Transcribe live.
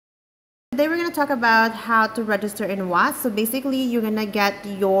today we're going to talk about how to register in WAAS. So basically, you're going to get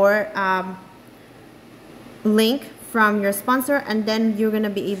your link from your sponsor, and then you're going to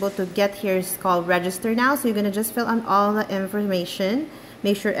be able to get here. It's called register now. So you're going to just fill in all the information,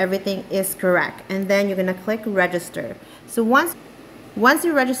 make sure everything is correct, and then you're going to click register. So once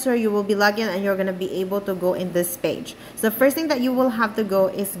you register, you will be logged in and you're going to be able to go in this page. So the first thing that you will have to go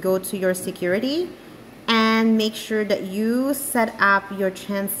is go to your security and make sure that you set up your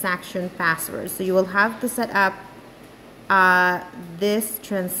transaction password. So you will have to set up this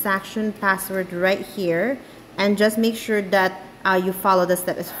transaction password right here, and just make sure that you follow the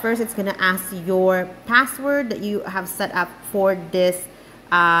steps. First, it's going to ask your password that you have set up for this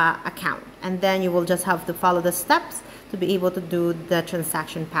account, and then you will just have to follow the steps to be able to do the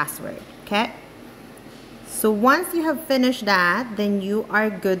transaction password. Okay, so once you have finished that, then you are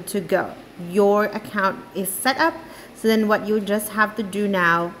good to go. Your account is set up. So then what you just have to do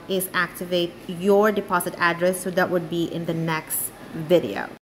now is activate your deposit address. So that would be in the next video.